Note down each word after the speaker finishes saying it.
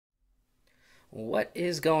What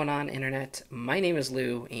is going on, Internet? My name is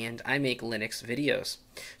Lou, and I make Linux videos.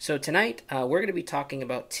 So tonight, we're going to be talking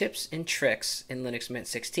about tips and tricks in Linux Mint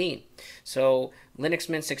 16. So Linux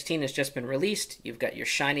Mint 16 has just been released. You've got your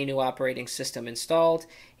shiny new operating system installed,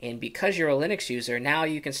 and because you're a Linux user, now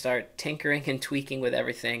you can start tinkering and tweaking with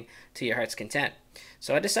everything to your heart's content.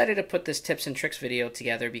 So I decided to put this tips and tricks video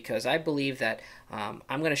together because I believe that I'm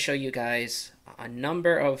going to show you guys a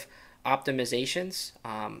number of optimizations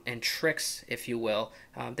and tricks, if you will,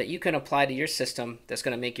 that you can apply to your system that's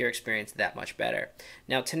going to make your experience that much better.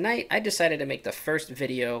 Now tonight I decided to make the first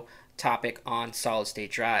video topic on solid state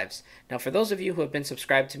drives. Now for those of you who have been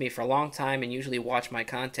subscribed to me for a long time and usually watch my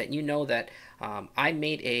content, you know that I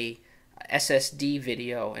made a SSD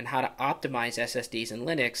video and how to optimize SSDs in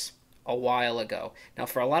Linux a while ago. Now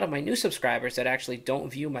for a lot of my new subscribers that actually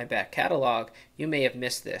don't view my back catalog, you may have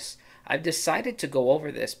missed this. I've decided to go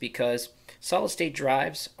over this because solid state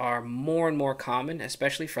drives are more and more common,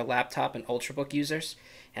 especially for laptop and ultrabook users,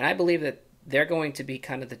 and I believe that they're going to be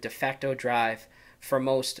kind of the de facto drive for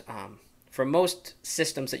most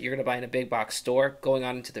systems that you're going to buy in a big box store going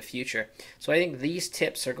on into the future. So I think these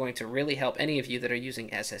tips are going to really help any of you that are using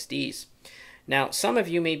SSDs. Now some of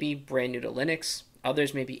you may be brand new to Linux,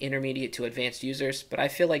 others may be intermediate to advanced users, but I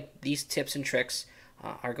feel like these tips and tricks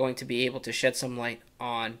are going to be able to shed some light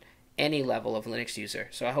on any level of Linux user.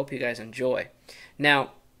 So I hope you guys enjoy.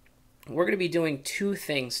 Now, we're going to be doing two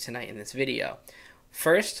things tonight in this video.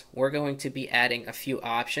 First, we're going to be adding a few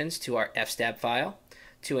options to our fstab file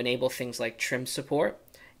to enable things like trim support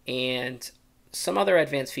and some other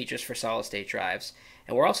advanced features for solid state drives.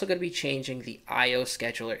 And we're also going to be changing the I/O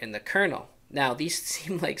scheduler in the kernel. Now, these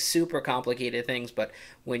seem like super complicated things, but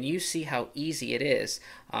when you see how easy it is,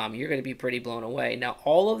 you're going to be pretty blown away. Now,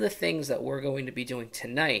 all of the things that we're going to be doing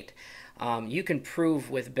tonight, you can prove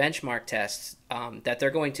with benchmark tests that they're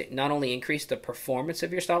going to not only increase the performance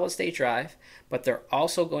of your solid-state drive, but they're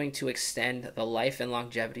also going to extend the life and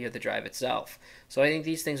longevity of the drive itself. So I think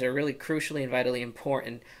these things are really crucially and vitally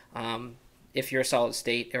important if you're a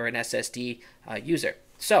solid-state or an SSD user.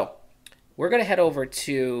 So we're going to head over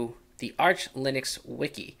to the Arch Linux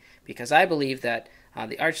Wiki, because I believe that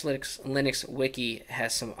the Arch Linux Wiki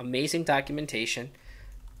has some amazing documentation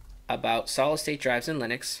about solid-state drives in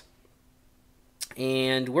Linux.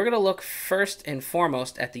 And we're going to look first and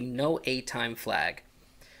foremost at the no A time flag.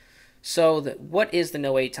 So what is the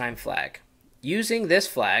no A time flag? Using this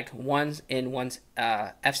flag, one's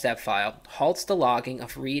fstab file halts the logging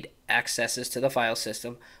of read accesses to the file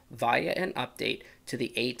system via an update to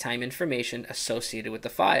the A time information associated with the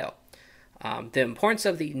file. The importance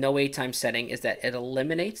of the no A time setting is that it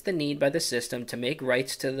eliminates the need by the system to make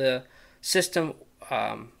writes to the system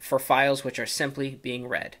for files which are simply being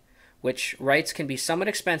read, which writes can be somewhat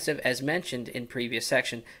expensive as mentioned in previous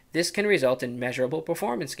section. This can result in measurable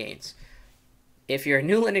performance gains. If you're a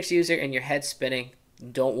new Linux user and your head's spinning,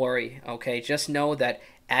 don't worry, okay? Just know that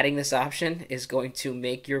adding this option is going to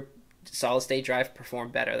make your solid-state drive perform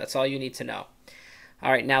better. That's all you need to know.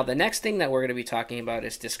 All right, now the next thing that we're going to be talking about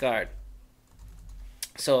is discard.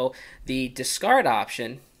 So the discard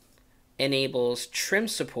option enables trim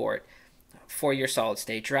support for your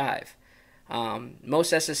solid-state drive.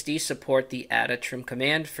 Most SSDs support the add a trim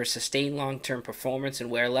command for sustained long-term performance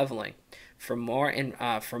and wear leveling. For more,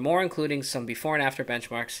 including some before and after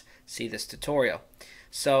benchmarks, see this tutorial.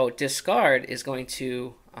 So discard is going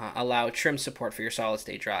to allow trim support for your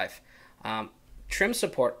solid-state drive. Trim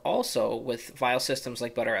support also with file systems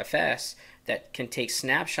like Btrfs that can take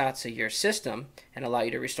snapshots of your system and allow you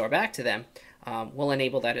to restore back to them will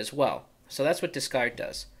enable that as well. So that's what discard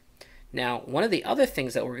does. Now, one of the other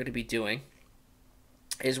things that we're going to be doing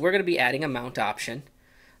is we're going to be adding a mount option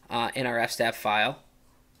in our fstab file.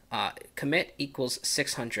 Commit equals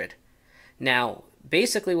 600. Now,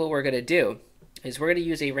 basically what we're going to do is we're going to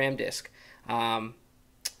use a RAM disk.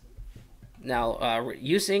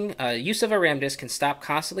 Use of a RAM disk can stop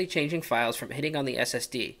constantly changing files from hitting on the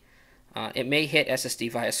SSD. It may hit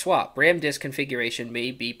SSD via swap. RAM disk configuration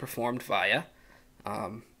may be performed via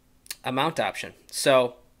a mount option.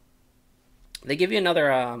 So they give you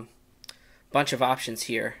another bunch of options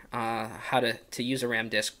here how to use a RAM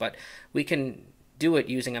disk, but we can do it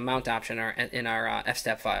using a mount option in our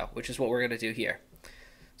fstab file, which is what we're going to do here.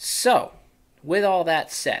 So with all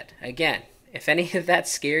that said, again, if any of that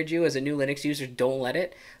scared you as a new Linux user, don't let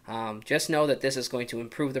it. Just know that this is going to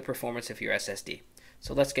improve the performance of your SSD.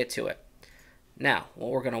 So let's get to it. Now, what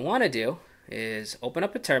we're going to want to do is open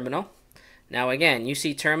up a terminal. Now again, you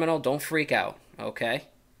see terminal, don't freak out, okay?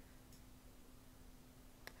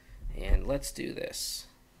 And let's do this.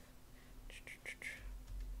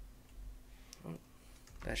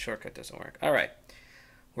 that shortcut doesn't work. All right,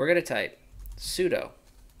 we're going to type sudo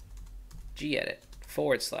gedit /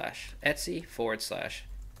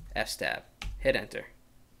 fstab. Hit enter.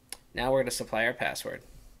 Now we're going to supply our password.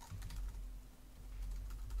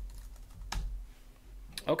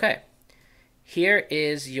 Okay, here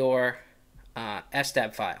is your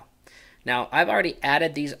fstab file. Now, I've already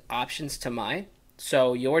added these options to mine,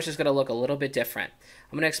 so yours is going to look a little bit different.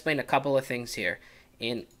 I'm going to explain a couple of things here.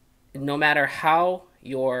 And no matter how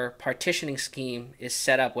your partitioning scheme is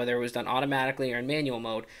set up, whether it was done automatically or in manual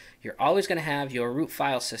mode, you're always going to have your root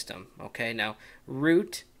file system. Okay, now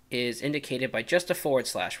root is indicated by just a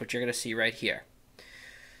 /, which you're going to see right here.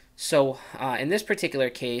 So in this particular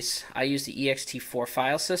case, I use the ext4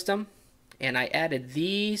 file system, and I added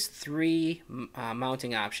these three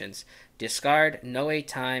mounting options: discard, no wait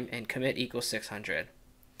time, and commit = 600.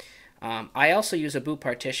 I also use a boot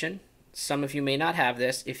partition. Some of you may not have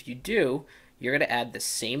this. If you do, you're going to add the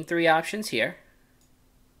same three options here.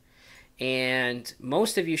 And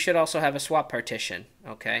most of you should also have a swap partition,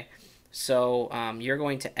 okay? So you're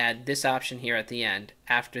going to add this option here at the end.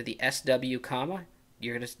 After the SW comma,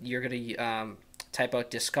 you're gonna type out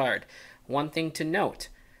discard. One thing to note,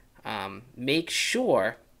 make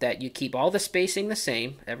sure that you keep all the spacing the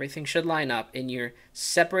same. Everything should line up, and you're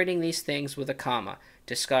separating these things with a comma.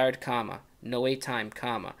 Discard, comma, no wait time,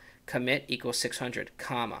 comma, commit = 600,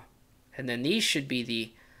 comma. And then these should be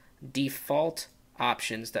the default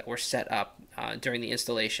options that were set up during the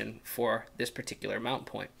installation for this particular mount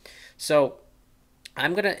point. So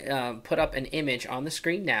I'm going to put up an image on the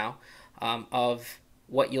screen now of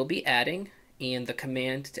what you'll be adding and the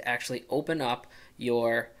command to actually open up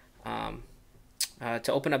your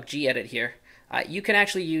gedit here. You can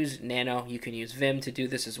actually use Nano, you can use Vim to do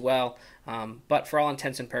this as well, but for all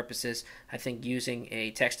intents and purposes, I think using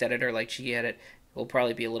a text editor like gedit will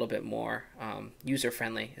probably be a little bit more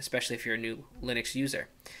user-friendly, especially if you're a new Linux user.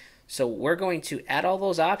 So we're going to add all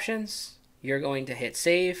those options, you're going to hit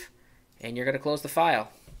save, and you're going to close the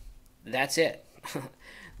file. That's it.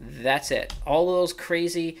 That's it. All of those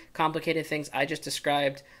crazy, complicated things I just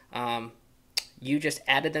described, you just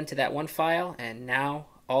added them to that one file, and now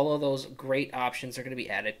all of those great options are going to be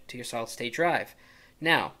added to your solid-state drive.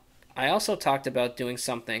 Now, I also talked about doing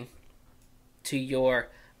something to your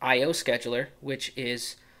I/O scheduler, which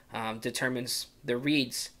is determines the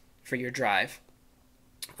reads for your drive.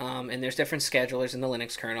 And there's different schedulers in the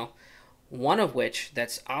Linux kernel, one of which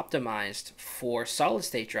that's optimized for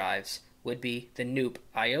solid-state drives would be the Knoop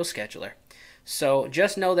I/O scheduler. So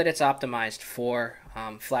just know that it's optimized for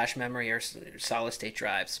flash memory or solid-state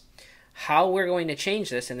drives. How we're going to change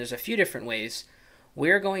this, and there's a few different ways,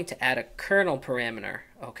 we're going to add a kernel parameter,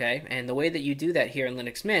 okay? And the way that you do that here in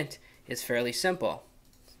Linux Mint is fairly simple.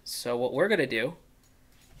 So what we're going to do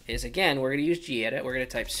is, again, we're going to use gedit. We're going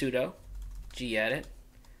to type sudo gedit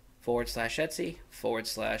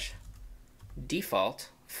 /etc /default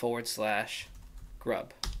 /grub.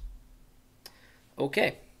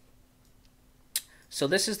 Okay. So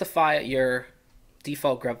this is the file, your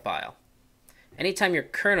default grub file. Anytime your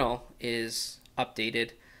kernel is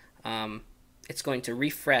updated, it's going to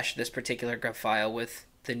refresh this particular grub file with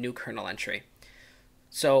the new kernel entry.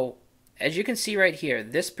 So as you can see right here,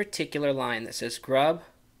 this particular line that says grub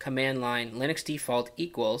command line Linux default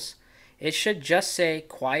equals, it should just say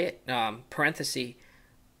quiet parenthesis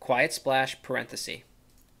quiet splash parenthesis.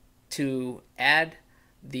 To add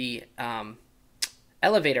the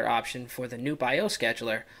elevator option for the Knoop I/O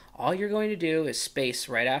scheduler, all you're going to do is space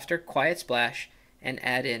right after quiet splash and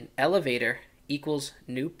add in elevator equals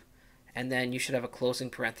Knoop, and then you should have a closing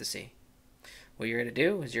parenthesis. What you're going to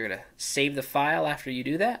do is you're going to save the file after you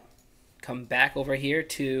do that, come back over here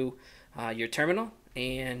to your terminal,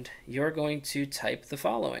 and you're going to type the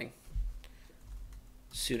following: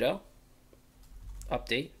 sudo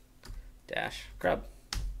update -grub.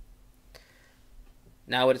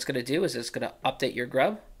 Now what it's going to do is it's going to update your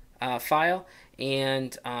grub file,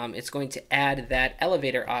 and it's going to add that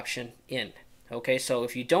elevator option in. Okay, so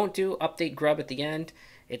if you don't do update grub at the end,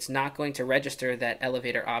 it's not going to register that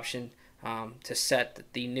elevator option to set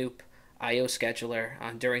the Knoop I/O scheduler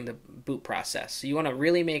during the boot process. So you want to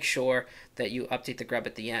really make sure that you update the grub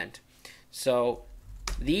at the end. So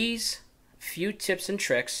these few tips and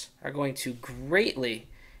tricks are going to greatly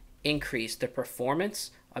increase the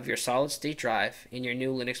performance of your solid-state drive in your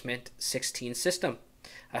new Linux Mint 16 system.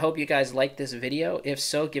 I hope you guys liked this video. If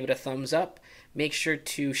so, give it a thumbs up. Make sure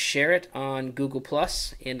to share it on Google+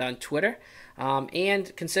 and on Twitter.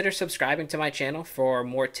 And consider subscribing to my channel for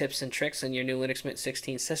more tips and tricks in your new Linux Mint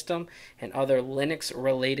 16 system and other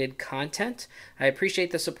Linux-related content. I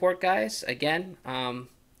appreciate the support, guys. Again,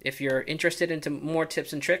 if you're interested into more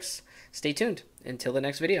tips and tricks, stay tuned. Until the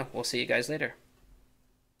next video, we'll see you guys later.